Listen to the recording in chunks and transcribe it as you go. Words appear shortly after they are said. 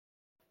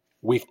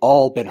We've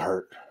all been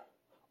hurt.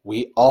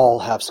 We all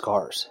have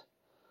scars.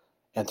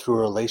 And through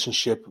a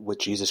relationship with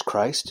Jesus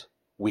Christ,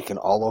 we can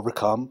all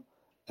overcome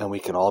and we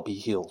can all be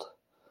healed.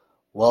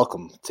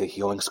 Welcome to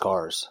Healing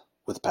Scars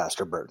with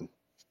Pastor Burton.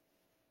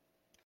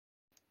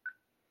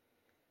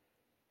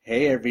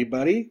 Hey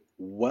everybody,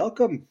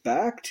 welcome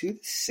back to the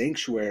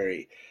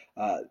Sanctuary.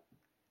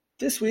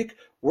 This week,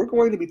 we're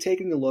going to be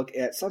taking a look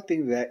at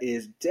something that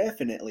is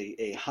definitely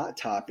a hot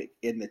topic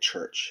in the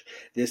church.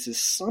 This is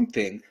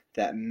something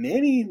that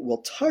many will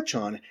touch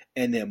on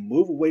and then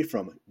move away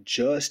from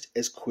just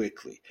as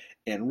quickly.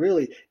 And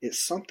really,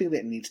 it's something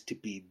that needs to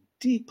be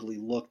deeply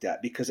looked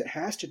at because it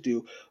has to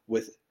do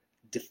with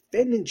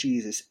defending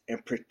Jesus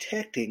and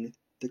protecting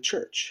the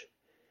church.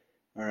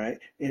 All right.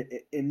 In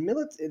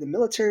the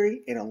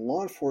military and in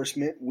law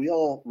enforcement, we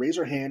all raise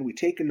our hand. We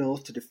take an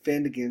oath to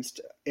defend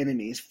against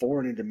enemies,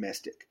 foreign and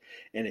domestic.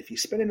 And if you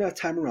spend enough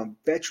time around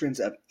veterans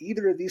of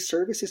either of these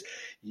services,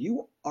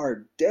 you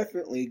are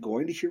definitely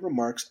going to hear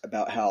remarks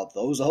about how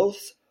those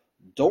oaths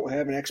don't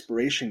have an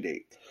expiration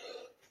date.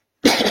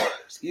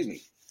 Excuse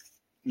me.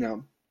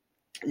 Now,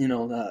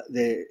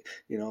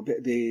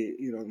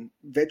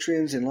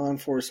 veterans and law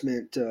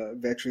enforcement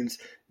veterans,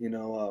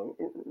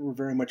 were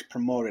very much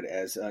promoted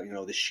as,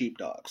 the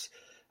sheepdogs.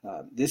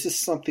 This is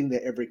something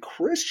that every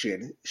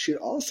Christian should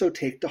also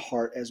take to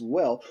heart as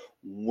well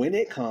when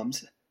it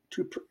comes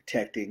to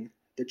protecting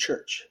the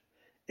church.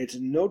 It's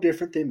no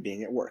different than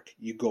being at work.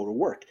 You go to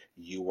work,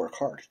 you work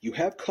hard. You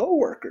have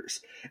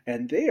coworkers,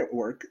 and they at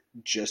work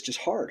just as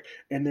hard,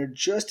 and they're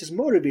just as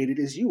motivated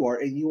as you are,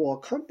 and you all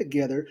come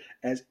together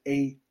as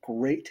a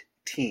great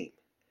team.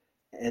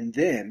 And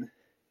then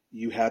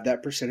you have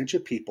that percentage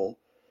of people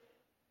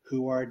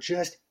who are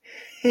just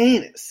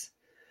heinous.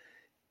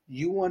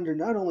 You wonder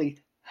not only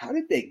how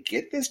did they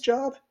get this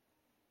job,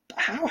 but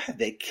how have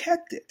they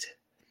kept it?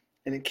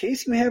 And in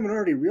case you haven't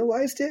already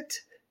realized it,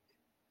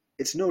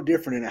 it's no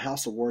different in a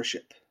house of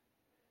worship.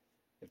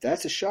 If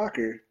that's a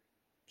shocker,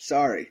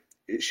 sorry,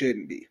 it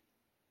shouldn't be.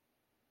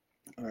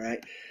 All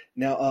right.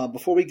 Now,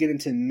 before we get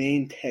into the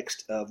main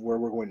text of where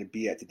we're going to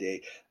be at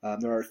today,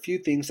 there are a few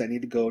things I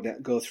need to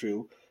go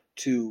through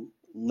to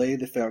lay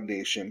the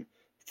foundation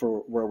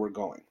for where we're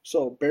going.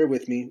 So bear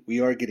with me.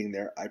 We are getting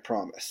there, I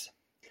promise.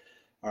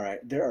 All right.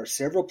 There are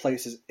several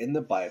places in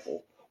the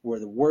Bible where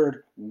the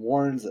word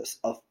warns us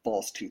of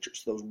false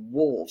teachers, those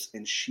wolves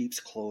in sheep's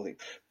clothing,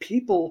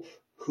 people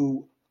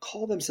who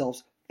call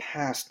themselves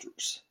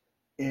pastors.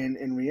 And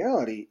in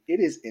reality,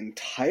 it is in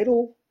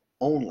title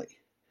only.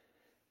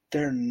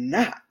 They're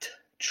not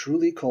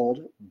truly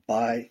called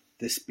by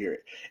the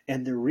Spirit.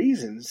 And the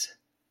reasons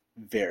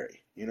vary.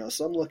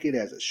 Some look at it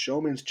as a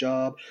showman's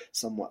job,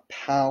 somewhat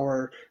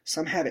power.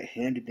 Some have it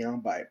handed down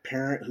by a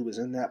parent who was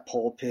in that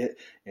pulpit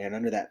and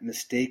under that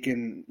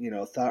mistaken,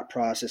 thought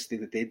process,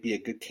 think that they'd be a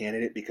good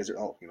candidate because,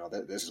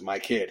 this is my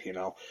kid,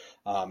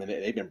 and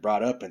they've been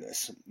brought up in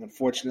this.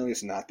 Unfortunately,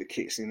 it's not the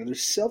case.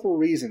 There's several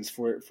reasons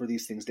for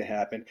these things to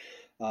happen,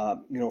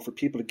 for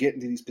people to get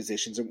into these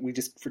positions. And we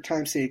just, for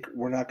time's sake,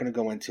 we're not going to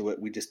go into it.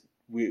 We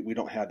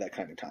don't have that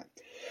kind of time.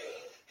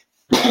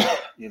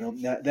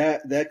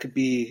 That could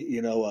be,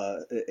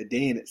 a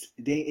day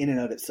in and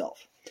of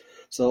itself.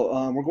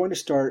 So we're going to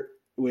start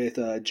with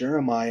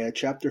Jeremiah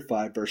chapter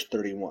 5, verse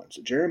 31.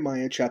 So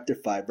Jeremiah chapter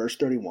 5, verse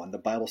 31, the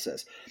Bible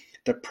says,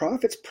 "The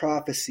prophet's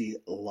prophecy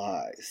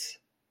lies.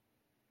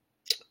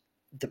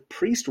 The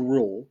priests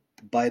rule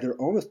by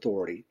their own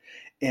authority,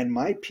 and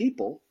my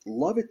people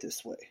love it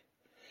this way."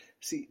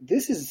 See,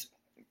 this is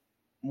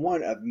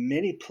one of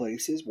many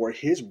places where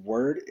his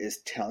word is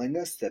telling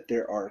us that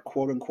there are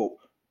quote-unquote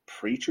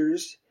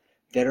preachers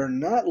that are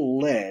not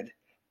led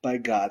by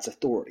God's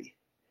authority.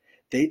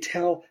 They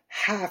tell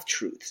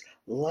half-truths,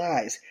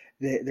 lies.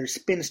 They're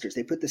spinsters.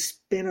 They put the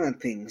spin on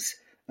things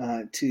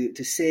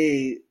to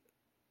say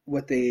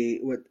what they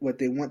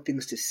want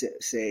things to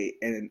say,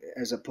 and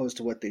as opposed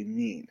to what they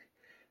mean.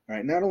 All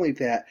right. Not only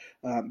that,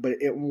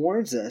 but it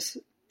warns us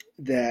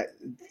that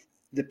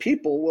the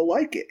people will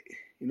like it.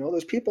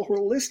 Those people who are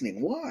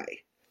listening. Why?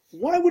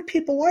 Why would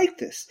people like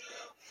this?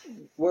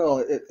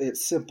 Well,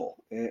 it's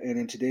simple. And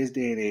in today's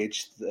day and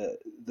age,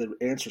 the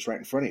answer's right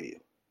in front of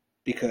you.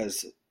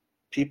 Because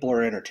people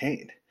are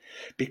entertained.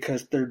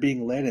 Because they're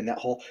being led in that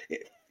whole,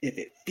 if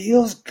it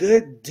feels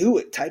good, do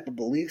it type of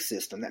belief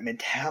system, that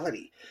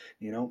mentality.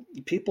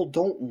 People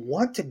don't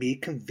want to be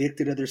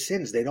convicted of their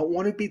sins. They don't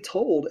want to be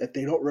told if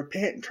they don't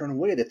repent and turn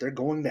away that they're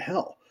going to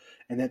hell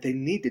and that they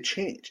need to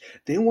change.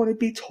 They want to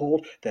be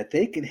told that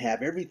they can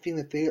have everything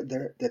that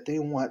they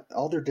want,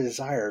 all their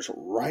desires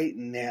right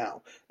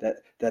now,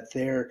 that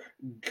they're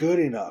good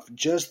enough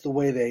just the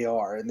way they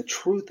are. And the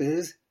truth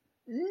is,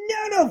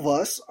 none of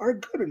us are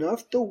good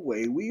enough the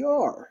way we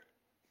are.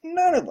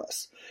 None of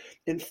us.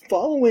 And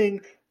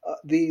following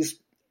these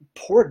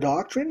poor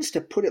doctrines, to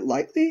put it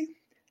lightly,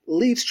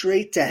 leads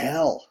straight to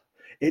hell.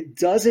 It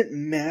doesn't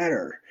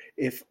matter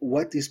if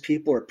what these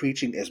people are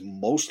preaching is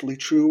mostly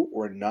true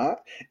or not,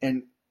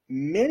 and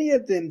many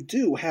of them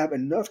do have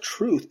enough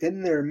truth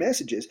in their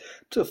messages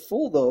to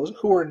fool those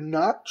who are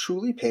not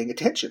truly paying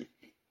attention.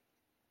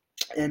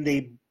 and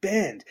they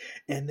bend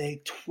and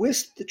they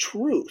twist the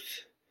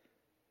truth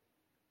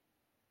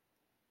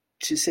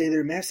to say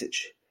their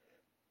message.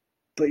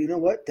 But you know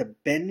what? The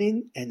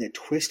bending and the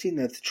twisting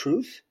of the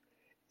truth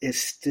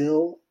is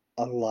still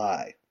a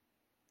lie.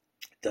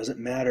 It doesn't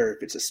matter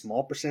if it's a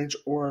small percentage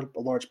or a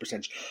large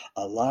percentage.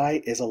 A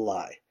lie is a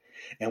lie.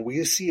 And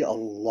we see a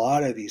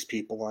lot of these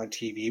people on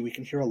TV. We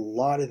can hear a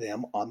lot of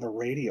them on the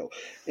radio.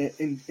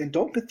 And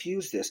don't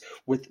confuse this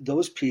with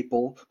those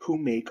people who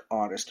make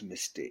honest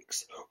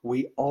mistakes.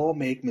 We all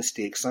make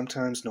mistakes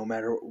sometimes, no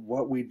matter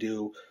what we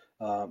do.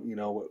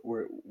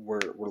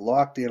 We're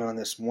locked in on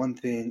this one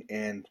thing,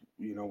 and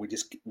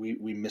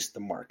we missed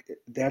the mark.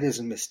 That is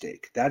a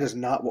mistake. That is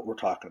not what we're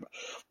talking about.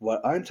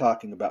 What I'm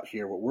talking about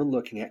here, what we're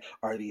looking at,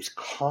 are these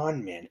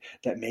con men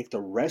that make the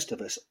rest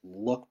of us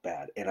look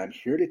bad. And I'm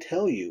here to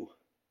tell you,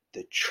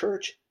 the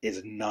church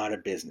is not a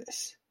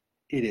business.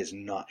 It is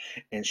not.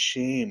 And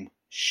shame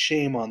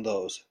on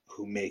those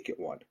who make it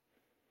one.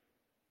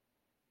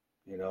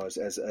 As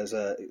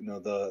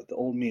the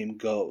old meme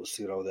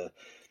goes,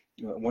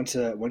 once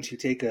you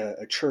take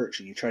a church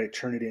and you try to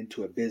turn it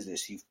into a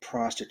business, you've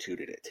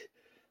prostituted it.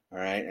 All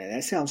right, and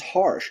that sounds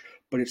harsh,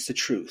 but it's the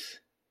truth.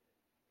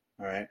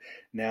 All right.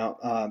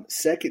 Now,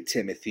 2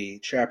 Timothy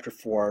chapter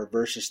 4,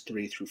 verses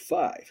 3 through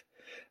 5.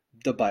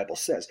 The Bible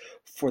says,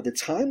 "For the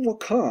time will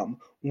come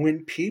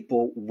when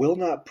people will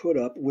not put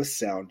up with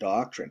sound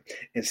doctrine.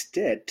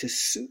 Instead, to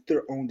suit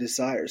their own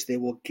desires, they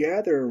will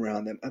gather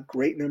around them a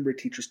great number of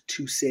teachers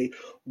to say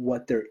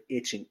what their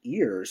itching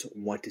ears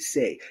want to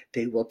say.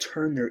 They will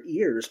turn their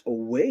ears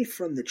away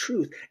from the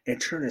truth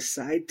and turn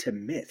aside to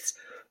myths.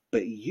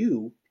 But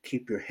you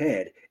keep your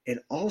head in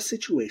all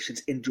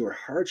situations, endure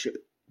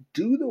hardship.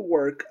 Do the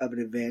work of an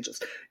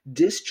evangelist.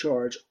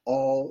 Discharge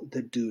all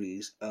the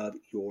duties of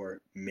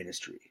your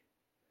ministry."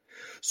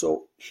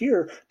 So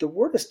here, the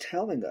word is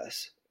telling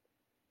us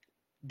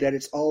that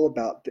it's all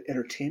about the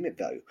entertainment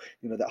value.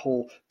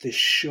 The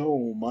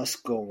show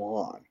must go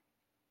on.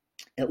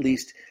 At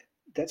least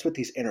that's what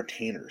these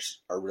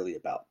entertainers are really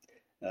about.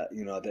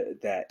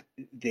 That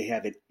they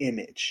have an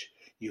image.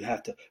 You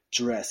have to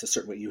dress a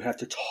certain way. You have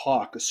to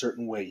talk a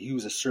certain way.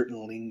 Use a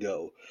certain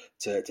lingo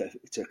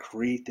to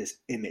create this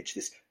image.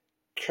 This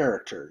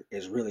character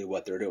is really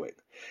what they're doing.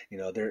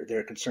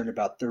 They're concerned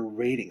about their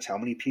ratings. How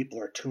many people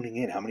are tuning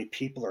in? How many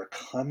people are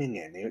coming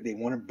in? They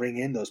want to bring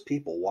in those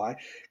people. Why?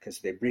 Because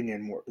they bring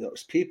in more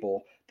those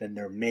people, then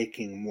they're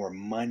making more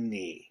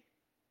money.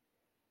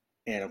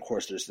 And of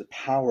course, there's the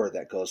power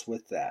that goes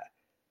with that.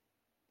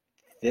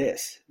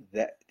 This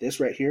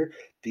right here,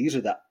 these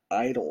are the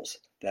idols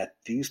that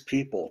these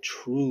people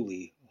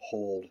truly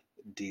hold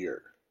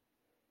dear.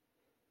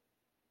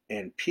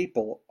 And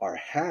people are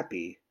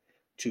happy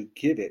to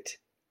give it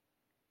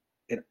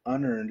an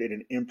unearned and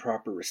an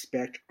improper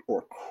respect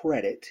or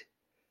credit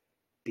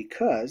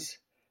because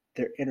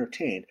they're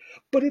entertained.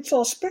 But it's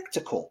all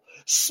spectacle,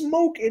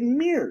 smoke and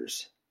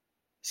mirrors.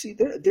 See,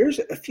 there's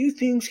a few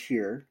things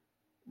here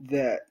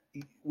that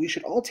we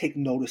should all take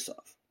notice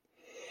of.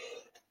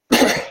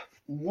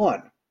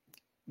 One,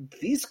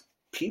 these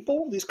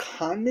people, these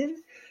con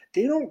men,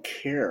 they don't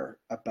care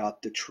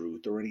about the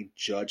truth or any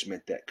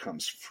judgment that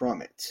comes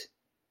from it,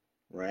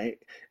 right?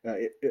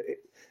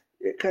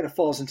 It kind of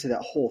falls into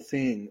that whole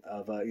thing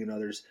of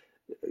there's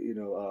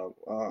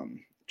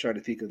trying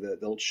to think of the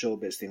old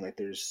showbiz thing, like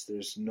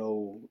there's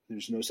no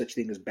such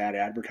thing as bad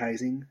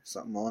advertising,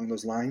 something along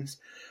those lines.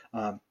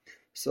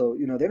 So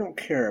they don't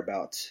care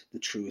about the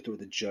truth or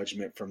the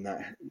judgment from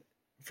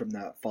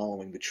not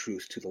following the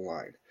truth to the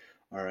line.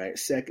 All right.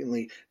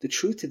 Secondly, the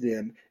truth to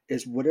them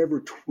is whatever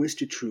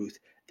twisted truth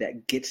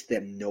that gets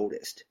them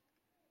noticed.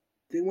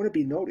 They want to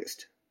be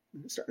noticed.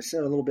 I'm starting to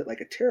sound a little bit like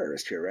a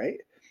terrorist here,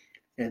 right?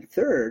 And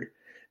third,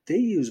 they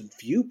use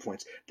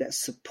viewpoints that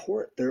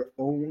support their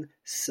own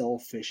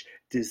selfish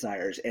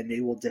desires, and they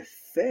will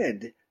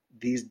defend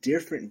these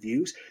different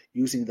views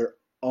using their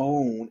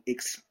own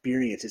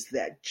experiences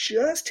that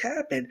just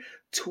happen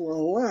to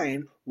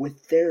align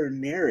with their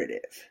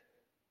narrative.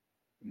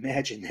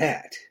 Imagine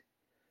that.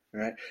 All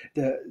right.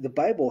 The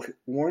Bible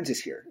warns us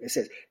here. It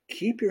says,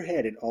 keep your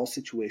head in all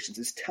situations.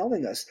 It's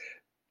telling us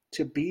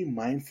to be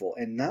mindful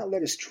and not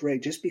let astray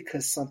just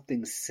because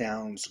something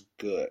sounds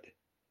good.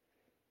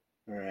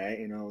 All right.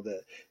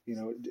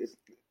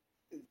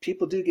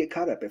 People do get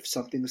caught up if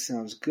something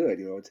sounds good,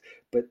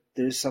 but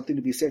there's something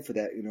to be said for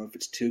that, if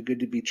it's too good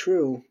to be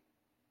true.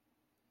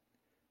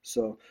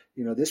 So,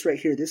 this right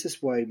here, this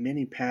is why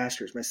many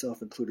pastors,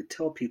 myself included,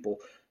 tell people,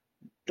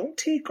 don't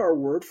take our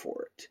word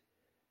for it,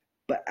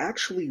 but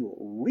actually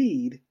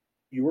read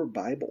your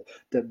Bible.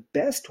 The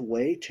best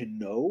way to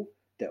know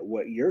that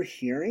what you're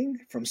hearing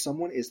from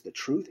someone is the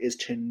truth is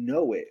to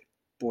know it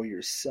for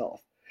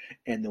yourself.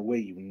 And the way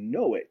you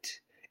know it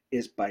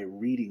is by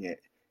reading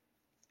it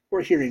or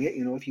hearing it.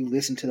 If you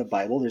listen to the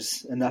Bible,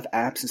 there's enough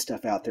apps and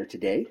stuff out there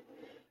today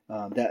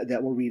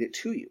that will read it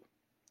to you.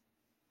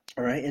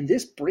 All right, and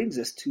this brings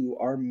us to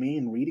our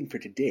main reading for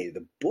today,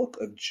 the book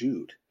of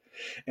Jude.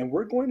 And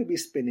we're going to be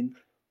spending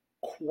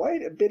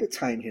quite a bit of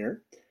time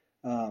here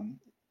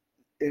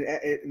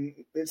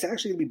it's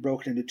actually going to be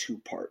broken into two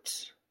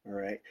parts. All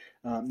right.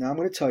 Now I'm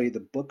going to tell you the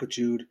book of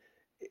Jude.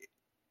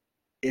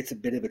 It's a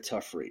bit of a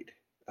tough read,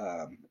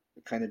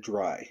 kind of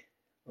dry.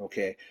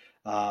 Okay.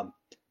 Um,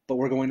 but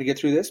we're going to get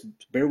through this.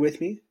 Bear with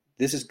me.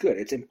 This is good.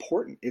 It's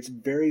important. It's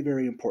very,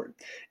 very important.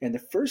 And the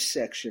first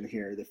section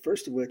here, the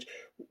first of which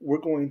we're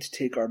going to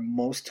take our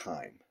most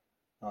time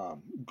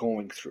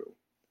going through.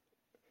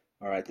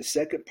 All right. The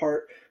second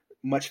part,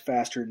 much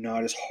faster,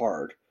 not as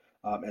hard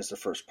as the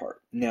first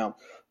part. Now,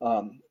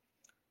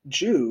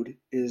 Jude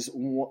is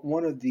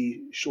one of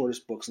the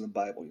shortest books in the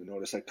Bible. You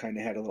notice I kind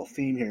of had a little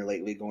theme here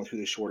lately going through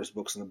the shortest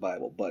books in the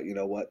Bible. But you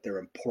know what? They're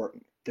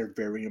important. They're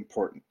very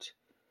important.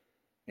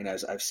 And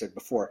as I've said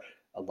before,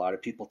 a lot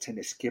of people tend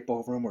to skip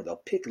over them or they'll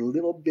pick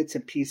little bits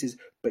and pieces.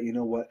 But you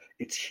know what?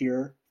 It's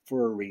here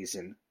for a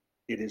reason.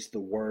 It is the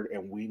Word,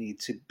 and we need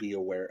to be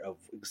aware of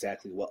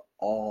exactly what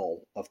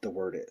all of the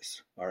Word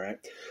is. All right?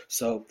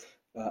 So,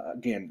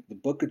 again, the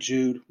book of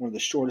Jude, one of the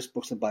shortest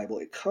books in the Bible,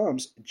 it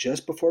comes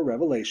just before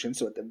Revelation,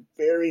 so at the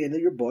very end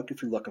of your book,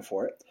 if you're looking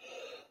for it.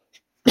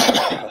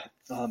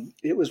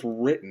 It was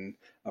written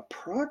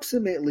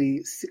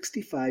approximately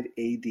 65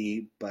 AD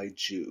by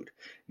Jude.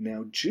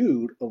 Now,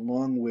 Jude,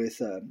 along with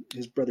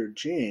his brother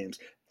James,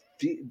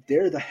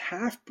 they're the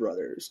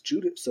half-brothers.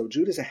 Jude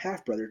is a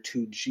half-brother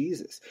to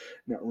Jesus.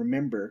 Now,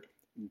 remember,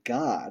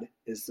 God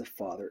is the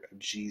father of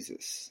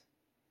Jesus.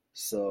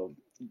 So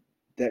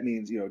that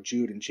means,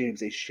 Jude and James,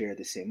 they share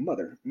the same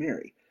mother,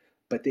 Mary.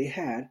 But they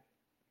had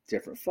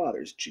different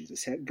fathers.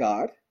 Jesus had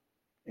God,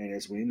 and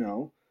as we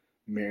know,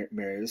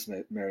 Mary was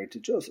married to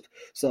Joseph.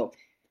 So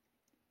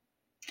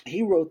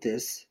he wrote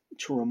this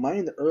to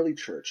remind the early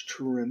church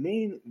to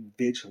remain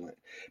vigilant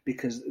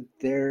because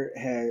there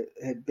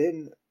had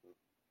been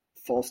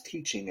false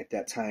teaching at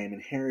that time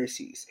and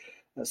heresies.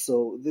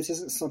 So this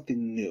isn't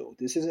something new.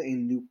 This isn't a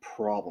new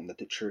problem that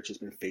the church has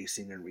been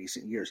facing in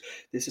recent years.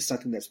 This is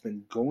something that's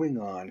been going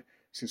on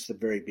since the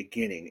very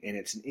beginning, and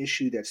it's an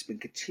issue that's been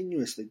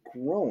continuously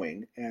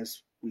growing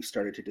as we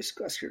started to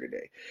discuss here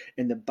today.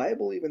 And the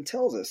Bible even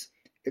tells us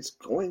it's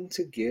going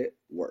to get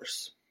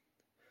worse.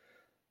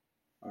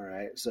 All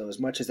right, so as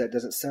much as that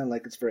doesn't sound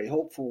like it's very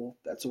hopeful,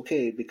 that's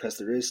okay because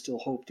there is still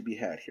hope to be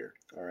had here.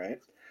 All right,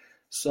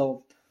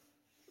 so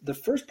the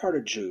first part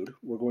of Jude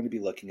we're going to be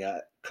looking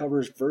at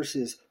covers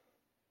verses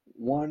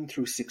 1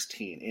 through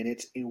 16, and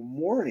it's a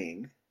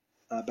warning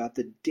about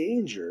the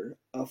danger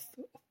of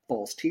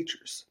false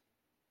teachers,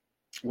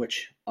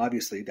 which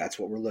obviously that's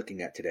what we're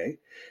looking at today.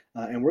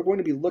 And we're going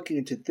to be looking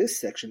into this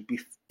section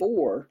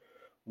before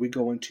we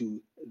go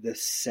into the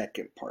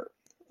second part,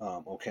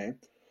 okay?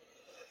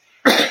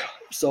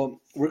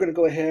 So we're going to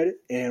go ahead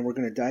and we're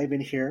going to dive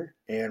in here,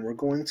 and we're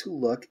going to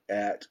look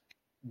at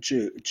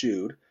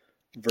Jude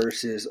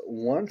verses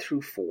 1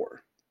 through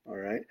 4, all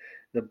right?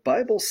 The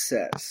Bible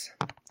says,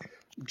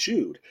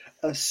 Jude,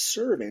 a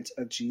servant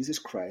of Jesus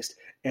Christ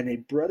and a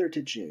brother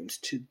to James,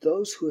 to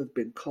those who have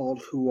been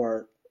called, who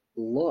are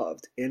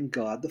loved in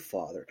God the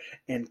Father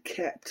and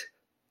kept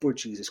for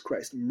Jesus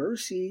Christ.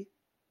 Mercy,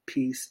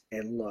 peace,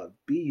 and love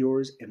be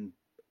yours in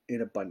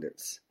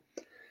abundance.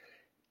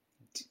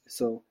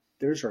 So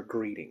there's our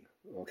greeting,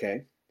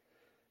 okay?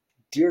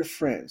 Dear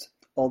friends,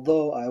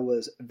 although I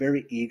was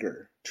very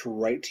eager to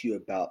write to you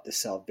about the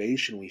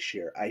salvation we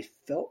share, I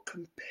felt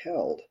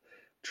compelled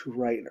to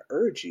write and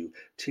urge you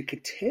to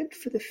contend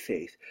for the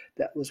faith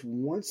that was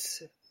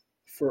once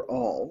for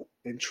all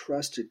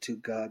entrusted to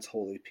God's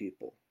holy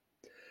people.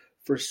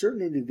 For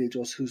certain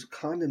individuals whose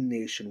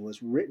condemnation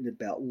was written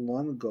about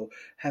long ago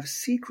have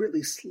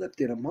secretly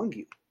slipped in among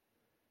you.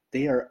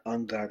 They are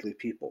ungodly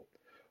people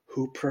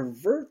who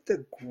pervert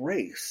the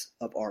grace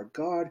of our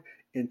God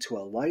into a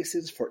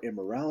license for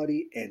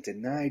immorality and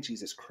deny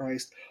Jesus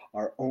Christ,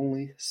 our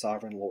only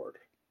sovereign Lord.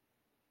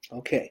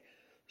 Okay,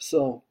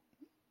 so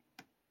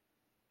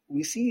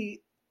we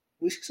see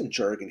some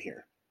jargon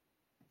here.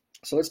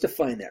 So let's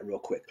define that real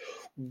quick.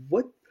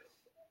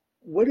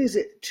 What is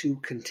it to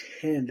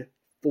contend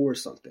for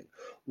something?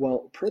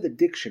 Well, per the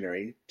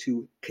dictionary,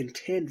 to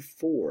contend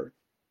for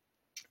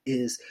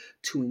is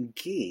to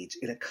engage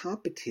in a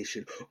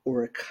competition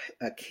or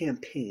a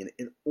campaign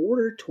in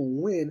order to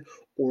win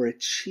or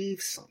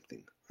achieve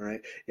something. All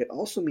right. It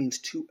also means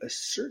to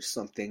assert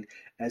something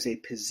as a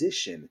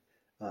position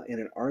in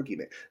an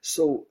argument.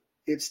 So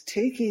it's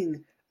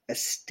taking a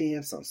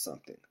stance on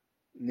something.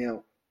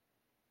 Now,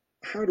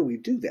 how do we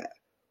do that?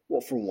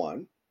 Well, for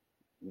one,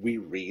 we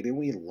read and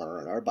we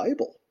learn our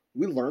Bible.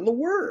 We learn the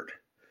Word.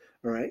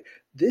 All right.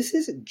 This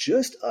isn't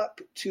just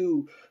up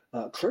to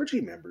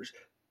clergy members,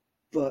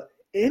 but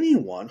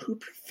anyone who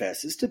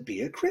professes to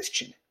be a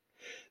Christian.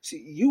 See,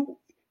 you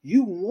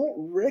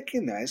won't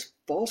recognize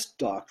false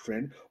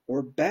doctrine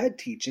or bad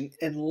teaching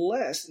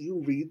unless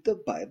you read the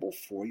Bible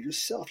for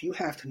yourself. You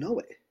have to know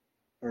it.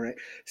 All right.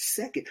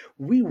 Second,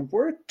 we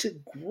work to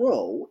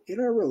grow in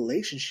our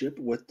relationship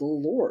with the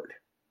Lord.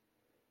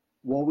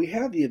 While we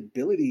have the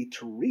ability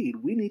to read,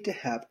 we need to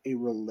have a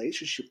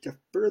relationship to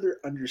further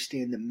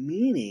understand the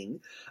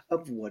meaning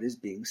of what is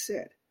being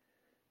said.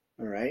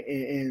 All right,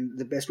 and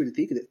the best way to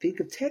think of it, think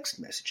of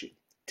text messaging.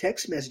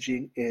 Text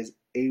messaging is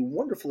a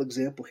wonderful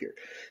example here.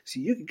 So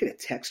you can get a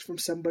text from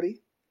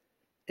somebody,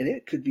 and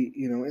it could be,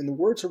 and the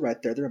words are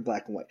right there, they're in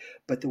black and white.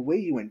 But the way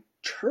you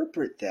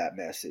interpret that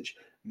message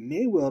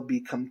may well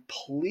be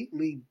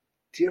completely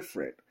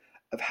different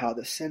of how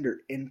the sender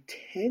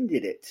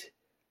intended it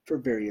for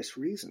various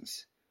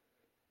reasons.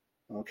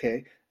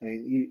 Okay? I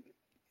mean,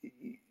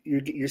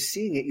 you're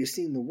seeing it, you're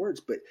seeing the words,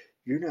 but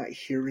you're not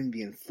hearing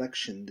the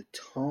inflection, the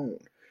tone,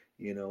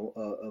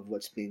 of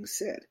what's being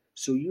said.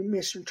 So you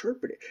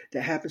misinterpret it.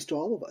 That happens to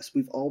all of us.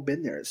 We've all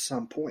been there at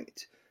some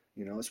point.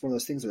 It's one of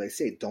those things where they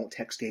say, don't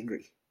text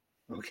angry.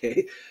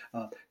 Okay?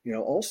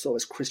 Also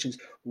as Christians,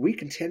 we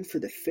contend for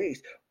the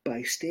faith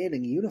by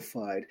standing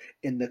unified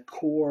in the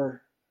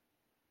core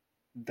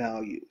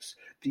values,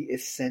 the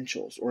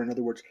essentials, or in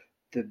other words,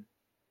 the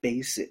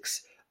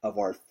basics of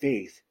our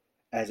faith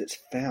as it's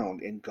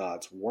found in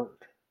God's Word.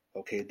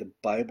 Okay, the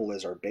Bible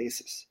is our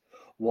basis.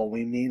 While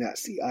we may not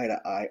see eye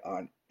to eye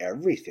on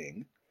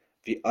everything,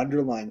 the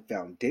underlying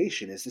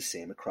foundation is the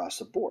same across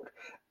the board.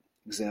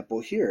 Example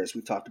here, as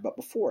we talked about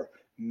before,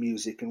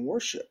 music and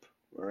worship.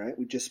 All right,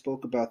 we just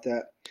spoke about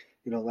that,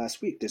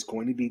 last week. There's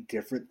going to be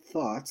different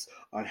thoughts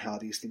on how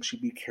these things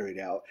should be carried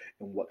out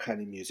and what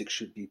kind of music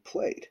should be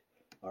played.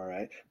 All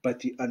right, but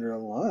the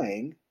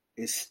underlying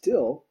is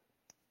still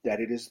that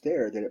it is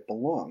there, that it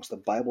belongs. The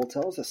Bible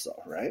tells us so,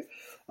 right?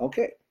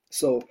 Okay,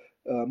 so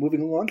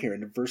moving along here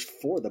into verse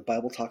 4, the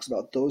Bible talks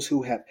about those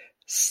who have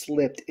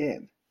slipped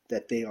in,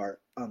 that they are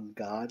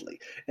ungodly.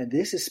 And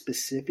this is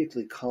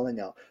specifically calling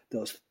out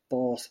those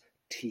false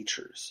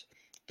teachers,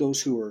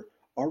 those who are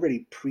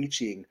already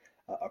preaching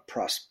a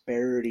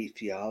prosperity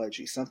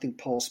theology, something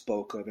Paul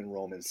spoke of in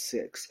Romans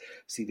 6.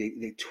 See,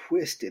 they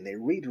twist and they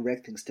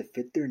redirect things to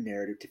fit their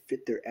narrative, to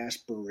fit their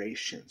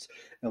aspirations.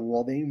 And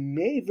while they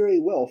may very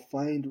well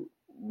find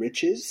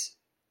riches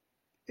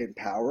and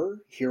power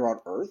here on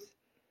earth,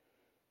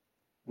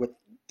 what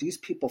these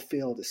people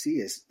fail to see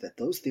is that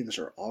those things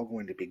are all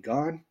going to be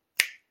gone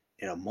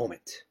in a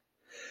moment.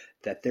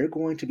 That they're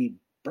going to be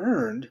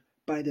burned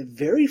by the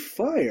very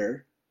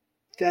fire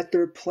that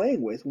they're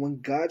playing with when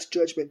God's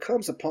judgment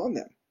comes upon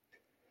them.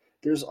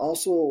 There's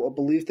also a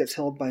belief that's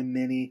held by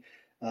many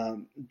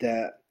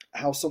that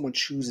how someone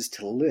chooses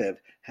to live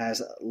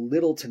has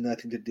little to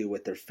nothing to do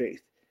with their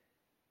faith.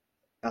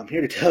 I'm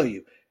here to tell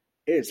you,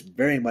 it's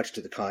very much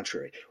to the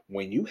contrary.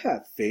 When you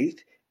have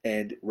faith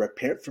and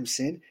repent from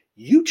sin,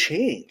 you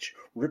change.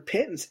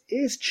 Repentance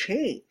is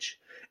change.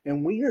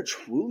 And when you're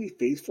truly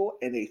faithful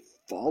and a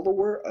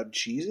follower of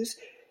Jesus,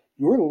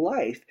 your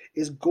life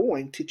is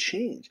going to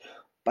change.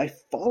 By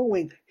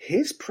following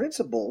his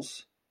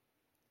principles,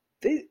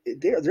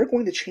 they're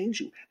going to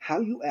change you. How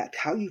you act,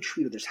 how you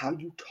treat others, how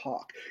you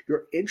talk.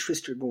 Your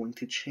interests are going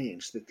to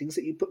change. The things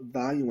that you put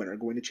value in are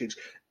going to change.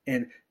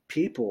 And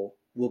people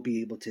will be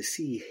able to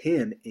see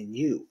him in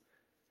you.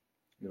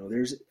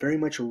 There's very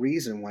much a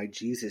reason why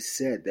Jesus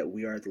said that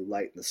we are the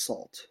light and the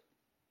salt.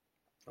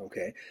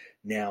 Okay?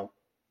 Now,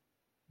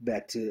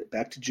 back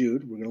to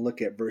Jude, we're going to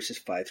look at verses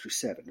 5 through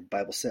 7. The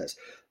Bible says,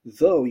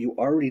 though you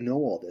already know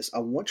all this, I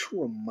want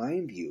to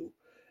remind you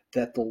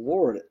that the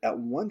Lord at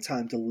one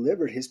time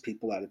delivered his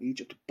people out of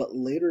Egypt, but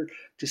later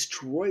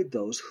destroyed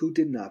those who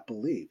did not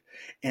believe,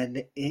 and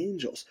the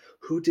angels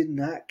who did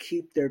not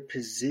keep their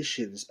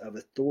positions of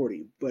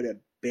authority, but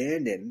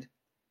abandoned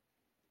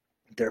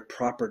their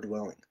proper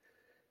dwelling.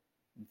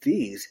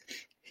 These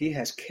he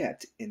has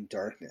kept in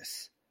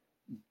darkness,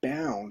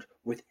 bound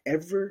with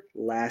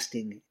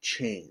everlasting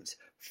chains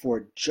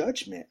for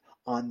judgment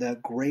on the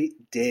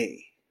great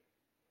day.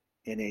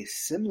 In a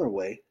similar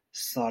way,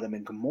 Sodom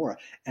and Gomorrah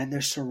and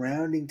their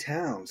surrounding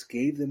towns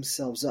gave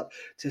themselves up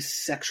to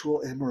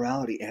sexual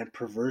immorality and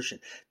perversion.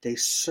 They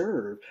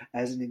serve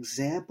as an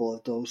example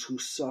of those who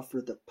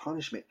suffer the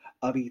punishment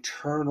of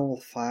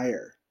eternal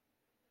fire.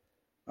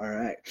 All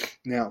right.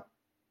 Now,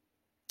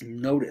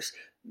 notice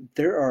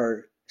there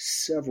are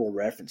several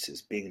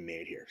references being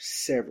made here.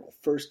 Several.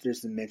 First,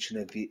 there's the mention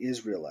of the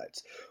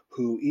Israelites,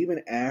 who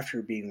even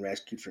after being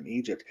rescued from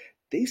Egypt,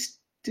 they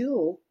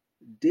still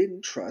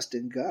didn't trust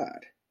in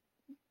God.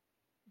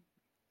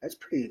 That's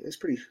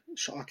pretty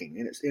shocking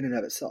in and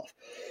of itself.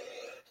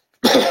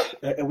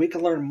 And we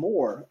can learn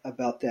more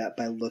about that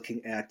by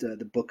looking at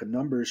the book of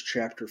Numbers,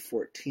 chapter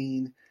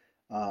 14,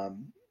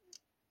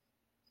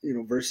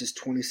 verses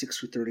 26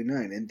 through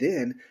 39. And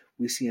then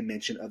we see a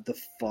mention of the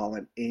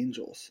fallen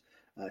angels.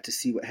 To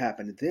see what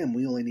happened to them,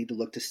 we only need to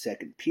look to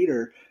 2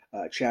 Peter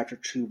chapter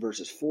 2,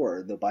 verses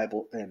 4. The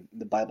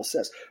Bible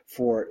says,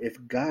 for if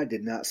God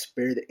did not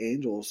spare the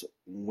angels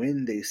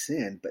when they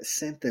sinned, but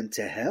sent them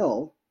to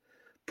hell,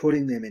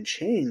 putting them in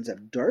chains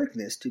of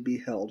darkness to be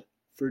held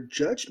for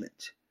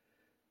judgment.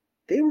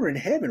 They were in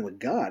heaven with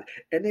God,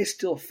 and they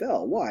still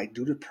fell. Why?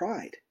 Due to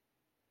pride.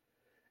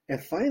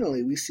 And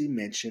finally, we see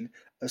mention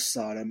of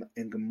Sodom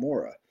and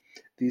Gomorrah.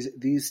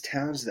 These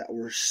towns that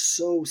were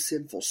so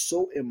sinful,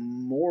 so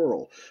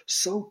immoral,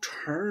 so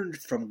turned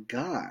from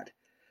God,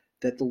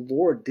 that the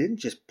Lord didn't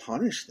just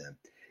punish them.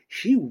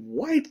 He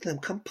wiped them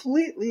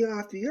completely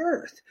off the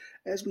earth,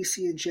 as we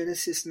see in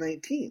Genesis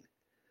 19.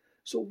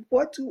 So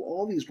what do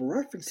all these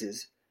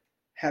references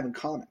have in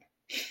common?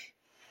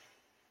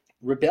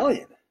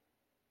 Rebellion.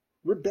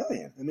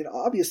 Rebellion. I mean,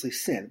 obviously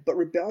sin, but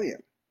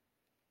rebellion.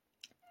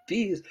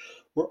 These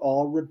were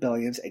all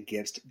rebellions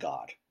against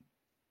God,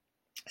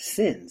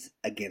 sins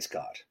against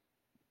God.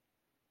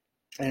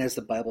 And as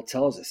the Bible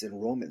tells us in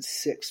Romans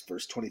 6,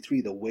 verse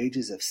 23, the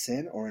wages of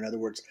sin, or in other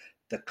words,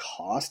 the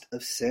cost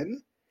of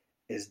sin,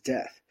 is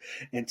death.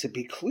 And to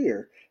be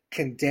clear,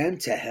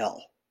 condemned to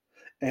hell.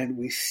 And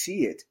we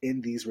see it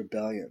in these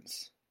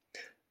rebellions.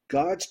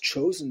 God's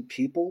chosen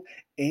people,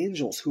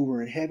 angels who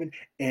were in heaven,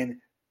 and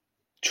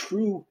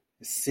true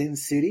sin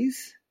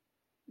cities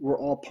were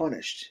all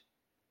punished.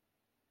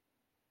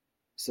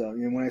 So,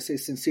 when I say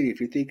Sin City, if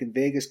you're thinking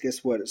Vegas,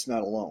 guess what? It's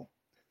not alone.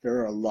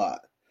 There are a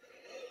lot.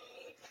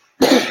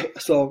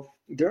 So,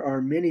 there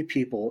are many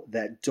people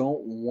that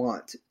don't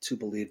want to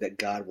believe that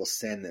God will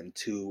send them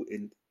to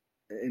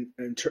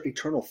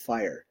eternal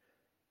fire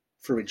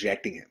for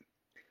rejecting him.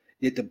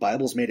 Yet the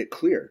Bible's made it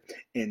clear,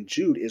 and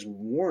Jude is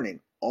warning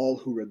all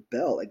who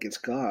rebel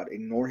against God,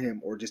 ignore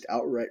him, or just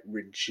outright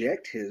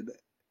reject him,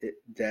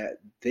 that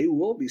they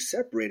will be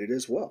separated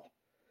as well.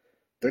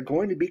 They're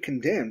going to be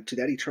condemned to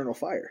that eternal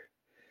fire.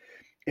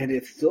 And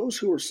if those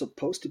who are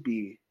supposed to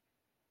be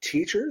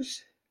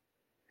teachers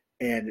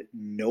and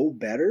know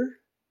better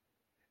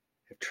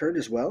have turned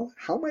as well,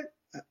 how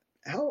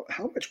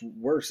much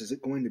worse is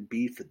it going to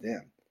be for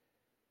them?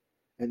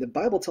 And the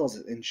Bible tells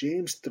us in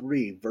James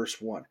 3,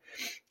 verse 1,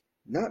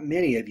 not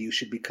many of you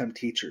should become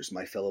teachers,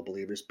 my fellow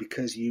believers,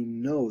 because you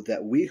know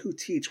that we who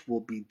teach will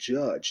be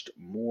judged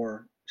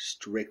more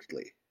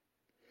strictly.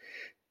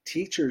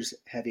 Teachers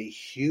have a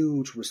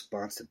huge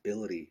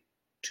responsibility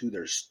to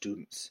their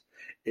students.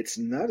 It's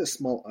not a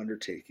small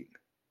undertaking.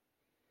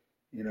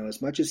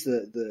 As much as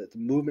the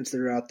movements that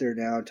are out there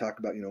now talk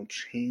about,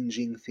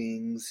 changing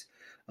things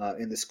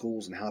in the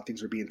schools and how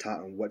things are being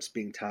taught and what's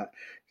being taught,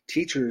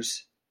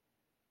 teachers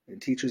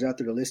out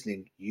there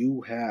listening,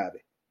 you have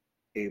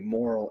a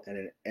moral and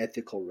an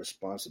ethical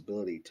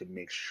responsibility to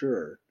make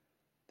sure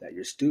that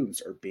your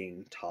students are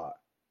being taught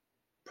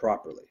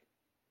properly.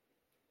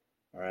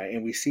 All right,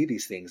 and we see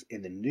these things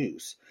in the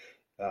news.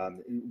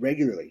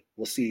 Regularly,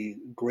 we'll see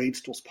grade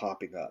schools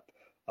popping up,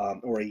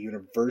 or a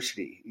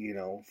university,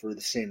 for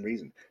the same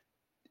reason.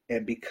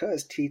 And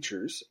because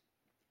teachers,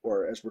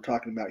 or as we're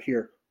talking about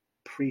here,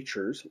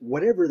 preachers,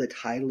 whatever the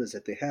title is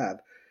that they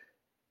have,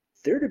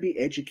 they're to be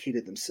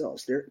educated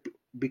themselves.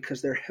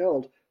 Because they're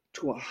held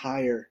to a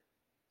higher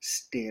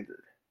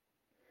standard.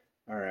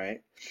 All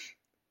right,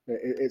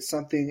 it's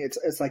something.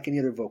 It's like any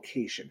other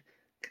vocation.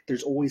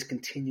 There's always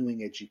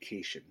continuing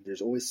education.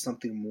 There's always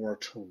something more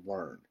to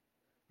learn.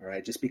 All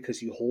right, just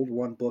because you hold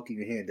one book in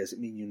your hand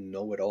doesn't mean you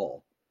know it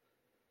all.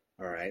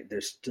 All right,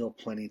 there's still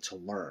plenty to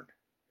learn.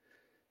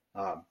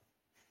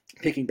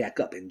 Picking back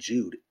up in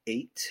Jude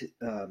 8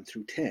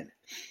 through 10,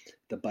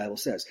 the Bible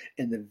says,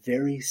 in the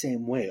very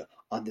same way,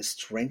 on the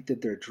strength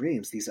of their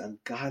dreams, these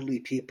ungodly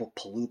people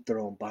pollute their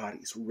own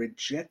bodies,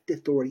 reject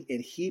authority,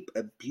 and heap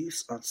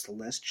abuse on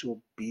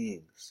celestial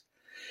beings.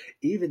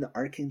 Even the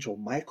archangel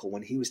Michael,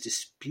 when he was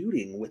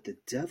disputing with the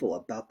devil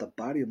about the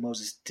body of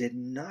Moses, did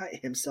not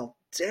himself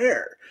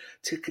dare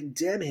to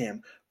condemn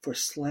him for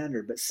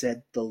slander, but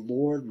said, the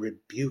Lord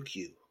rebuke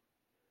you.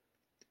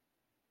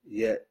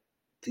 Yet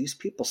these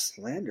people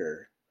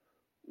slander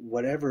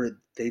whatever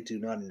they do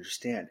not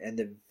understand, and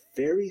the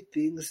very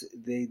things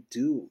they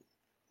do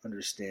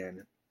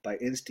understand by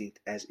instinct,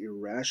 as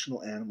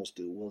irrational animals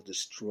do, will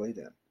destroy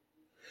them.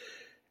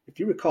 If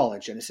you recall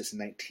in Genesis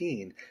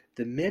 19,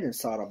 the men in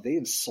Sodom, they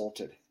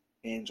insulted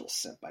angels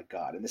sent by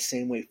God. In the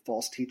same way,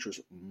 false teachers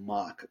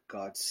mock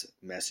God's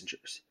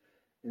messengers.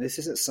 And this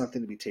isn't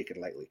something to be taken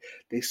lightly.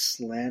 They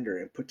slander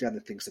and put down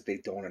the things that they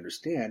don't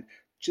understand,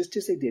 just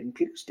as they did in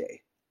Peter's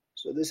day.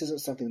 So this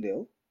isn't something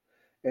new.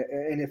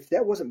 And if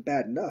that wasn't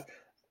bad enough,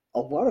 a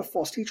lot of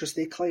false teachers,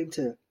 they claim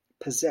to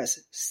possess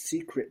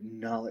secret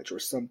knowledge or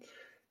some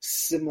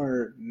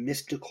similar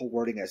mystical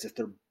wording as if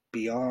they're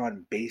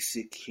beyond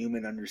basic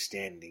human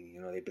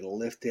understanding. They've been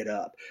lifted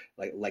up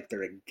like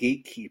they're a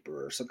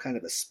gatekeeper or some kind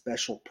of a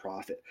special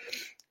prophet.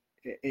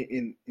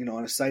 On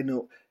a side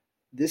note,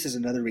 this is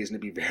another reason to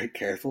be very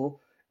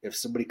careful if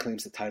somebody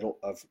claims the title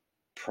of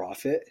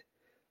prophet.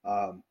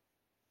 That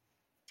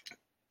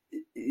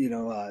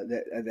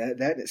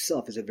in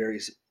itself is a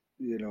very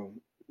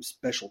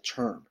special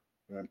term.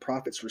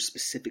 Prophets were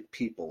specific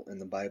people in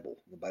the Bible.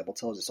 The Bible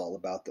tells us all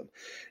about them,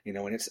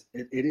 and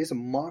it is a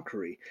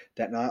mockery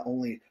that not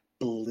only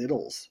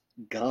belittles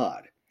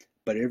God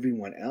but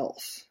everyone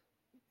else.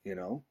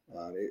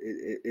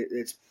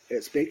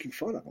 It's making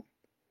fun of them.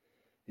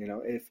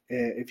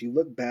 If you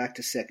look back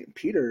to 2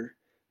 Peter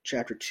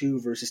chapter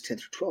 2 verses 10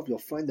 through 12, you'll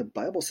find the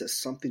Bible says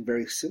something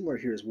very similar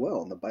here as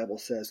well. And the Bible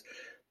says,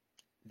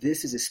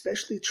 this is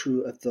especially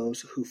true of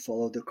those who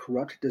follow the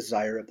corrupt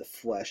desire of the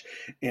flesh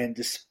and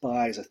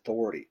despise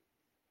authority.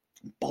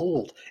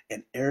 Bold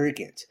and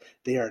arrogant,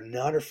 they are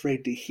not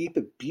afraid to heap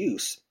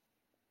abuse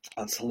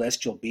on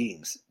celestial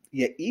beings.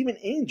 Yet even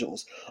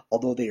angels,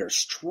 although they are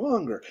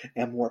stronger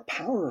and more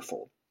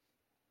powerful,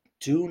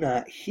 Do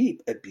not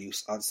heap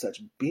abuse on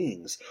such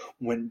beings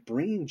when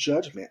bringing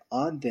judgment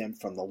on them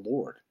from the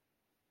Lord.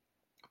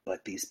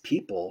 But these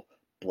people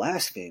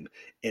blaspheme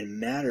in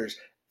matters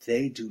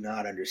they do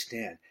not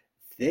understand.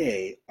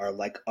 They are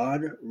like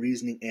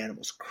unreasoning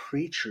animals,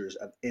 creatures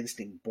of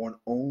instinct, born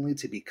only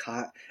to be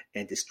caught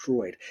and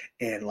destroyed.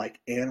 And like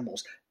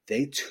animals,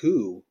 they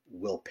too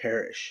will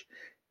perish.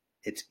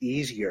 It's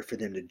easier for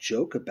them to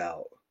joke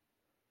about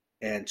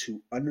and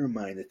to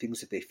undermine the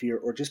things that they fear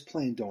or just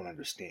plain don't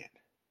understand.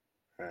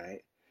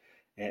 Right?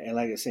 And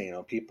like I say,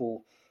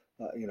 people,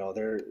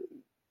 they're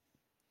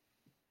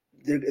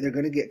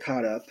going to get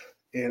caught up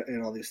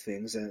in all these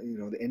things, and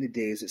the end of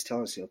days it's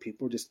telling us,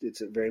 people are just,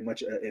 it's a very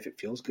much if it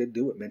feels good,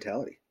 do it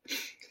mentality.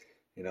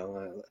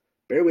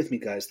 Bear with me,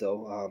 guys.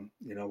 Though,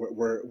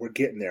 we're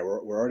getting there.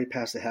 We're already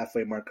past the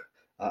halfway mark.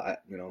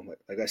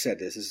 Like I said,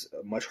 this is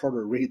a much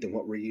harder read than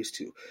what we're used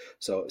to.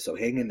 So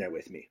hang in there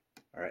with me.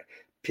 All right,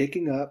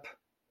 picking up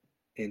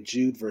in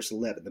Jude verse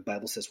 11, the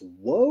Bible says,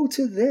 "Woe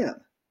to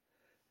them!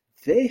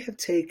 They have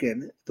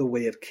taken the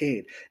way of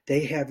Cain.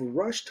 They have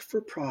rushed for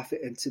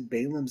profit into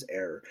Balaam's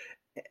error.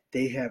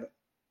 They have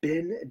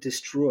been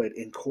destroyed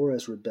in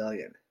Korah's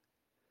rebellion."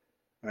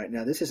 All right,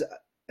 now this is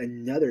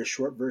another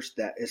short verse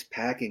that is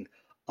packing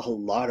a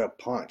lot of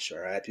punch. All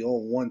right, the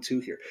old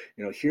 1-2 here.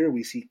 Here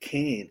we see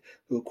Cain,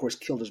 who of course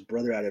killed his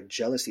brother out of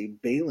jealousy,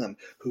 Balaam,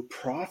 who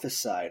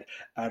prophesied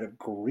out of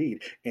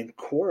greed, and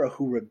Korah,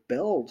 who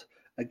rebelled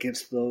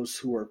against those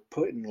who were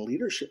put in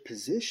leadership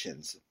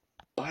positions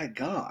by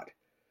God,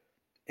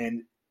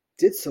 and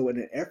did so in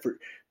an effort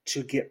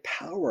to get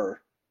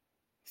power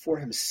for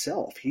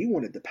himself. He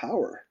wanted the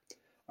power.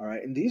 All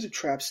right. And these are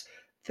traps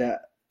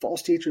that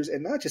false teachers,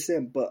 and not just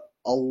them, but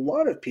a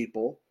lot of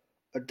people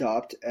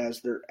adopt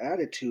as their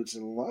attitudes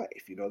in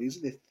life. These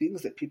are the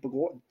things that people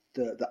go,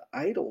 the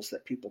idols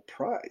that people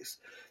prize.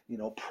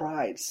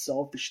 Pride,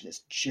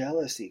 selfishness,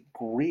 jealousy,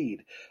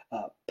 greed,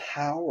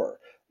 power,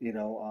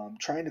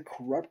 trying to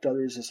corrupt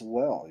others as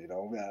well,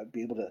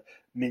 be able to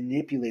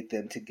manipulate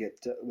them to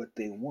get what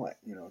they want,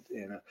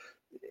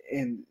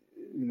 and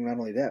not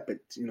only that, but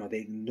they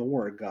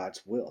ignore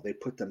God's will. They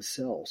put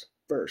themselves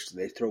first.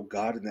 They throw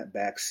God in that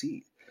back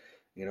seat.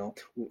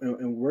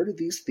 And where do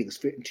these things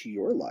fit into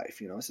your life?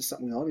 This is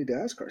something we all need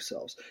to ask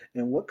ourselves.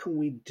 And what can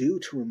we do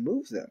to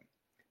remove them?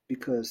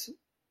 Because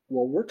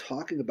while we're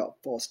talking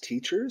about false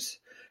teachers,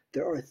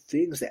 there are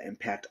things that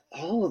impact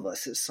all of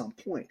us at some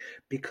point.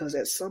 Because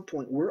at some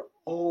point, we're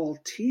all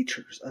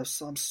teachers of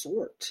some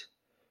sort.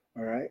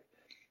 All right?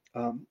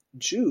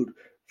 Jude,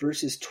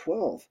 verses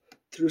 12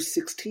 through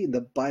 16,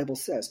 the Bible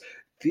says,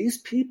 "These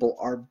people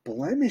are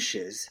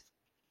blemishes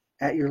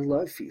at your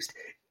love feast,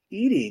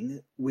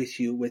 eating with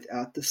you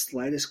without the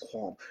slightest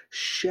qualm,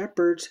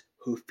 shepherds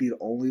who feed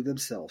only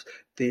themselves.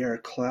 They are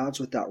clouds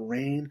without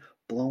rain,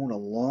 blown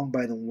along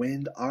by the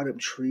wind, autumn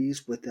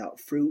trees without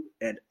fruit,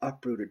 and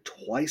uprooted,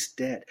 twice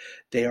dead.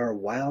 They are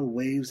wild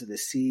waves of the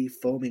sea,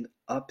 foaming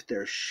up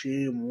their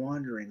shame,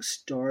 wandering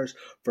stars,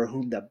 for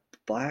whom the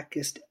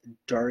blackest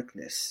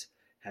darkness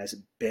has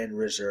been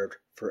reserved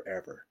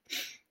forever."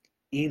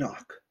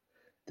 Enoch,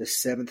 the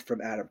seventh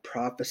from Adam,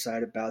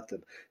 prophesied about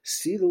them.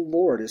 "See, the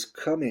Lord is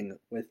coming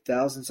with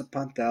thousands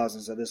upon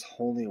thousands of his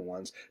holy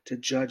ones to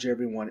judge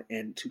everyone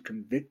and to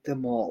convict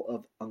them all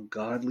of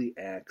ungodly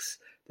acts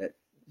that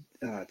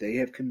they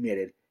have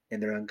committed in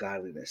their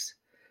ungodliness,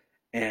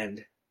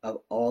 and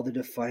of all the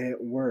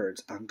defiant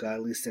words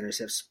ungodly sinners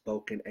have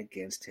spoken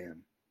against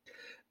him."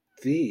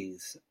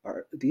 These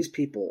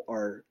people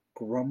are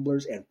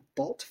grumblers and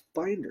fault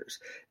finders.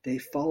 They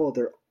follow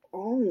their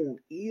own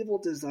evil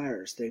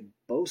desires. They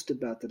boast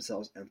about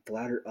themselves and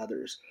flatter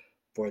others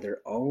for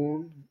their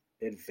own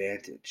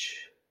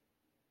advantage.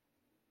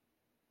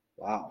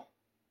 Wow.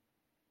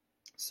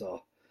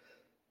 So,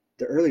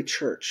 the early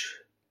church,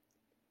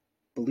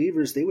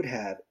 believers, they would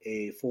have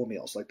a full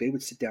meal. So, like, they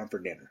would sit down for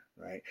dinner,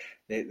 right?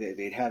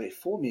 They'd have a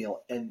full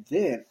meal, and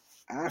then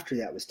after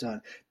that was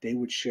done, they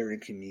would share in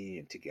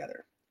communion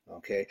together.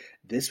 Okay?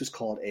 This was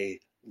called a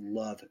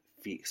love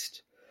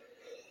feast.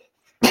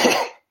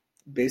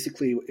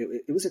 Basically,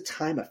 it was a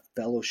time of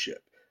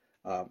fellowship.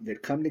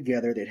 They'd come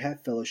together, they'd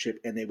have fellowship,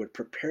 and they would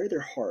prepare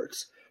their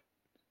hearts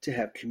to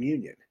have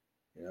communion.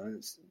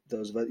 Those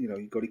of us,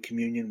 you go to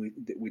communion,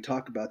 we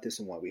talk about this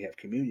and why we have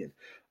communion.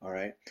 All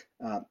right.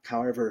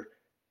 However,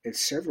 in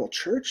several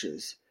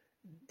churches,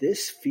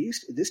 this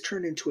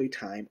turned into a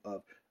time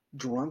of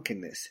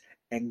drunkenness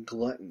and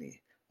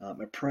gluttony.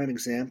 A prime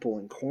example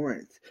in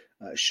Corinth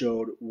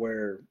showed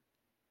where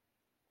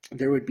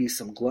there would be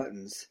some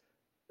gluttons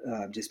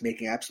just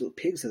making absolute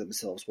pigs of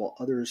themselves while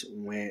others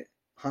went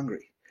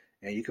hungry.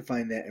 And you can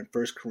find that in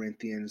 1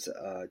 Corinthians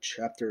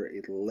chapter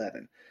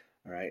 11.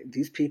 All right,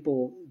 these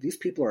people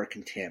are a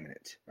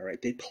contaminant. All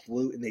right, they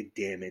pollute and they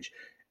damage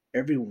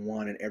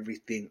everyone and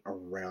everything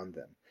around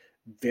them.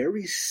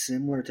 Very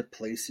similar to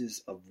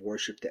places of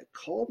worship that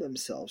call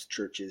themselves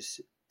churches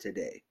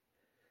today.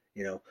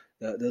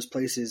 Those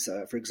places,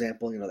 for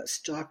example, that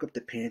stock up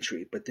the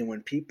pantry, but then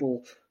when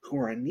people who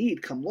are in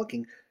need come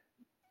looking,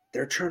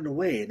 they're turned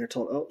away and they're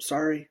told, "Oh,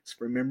 sorry, it's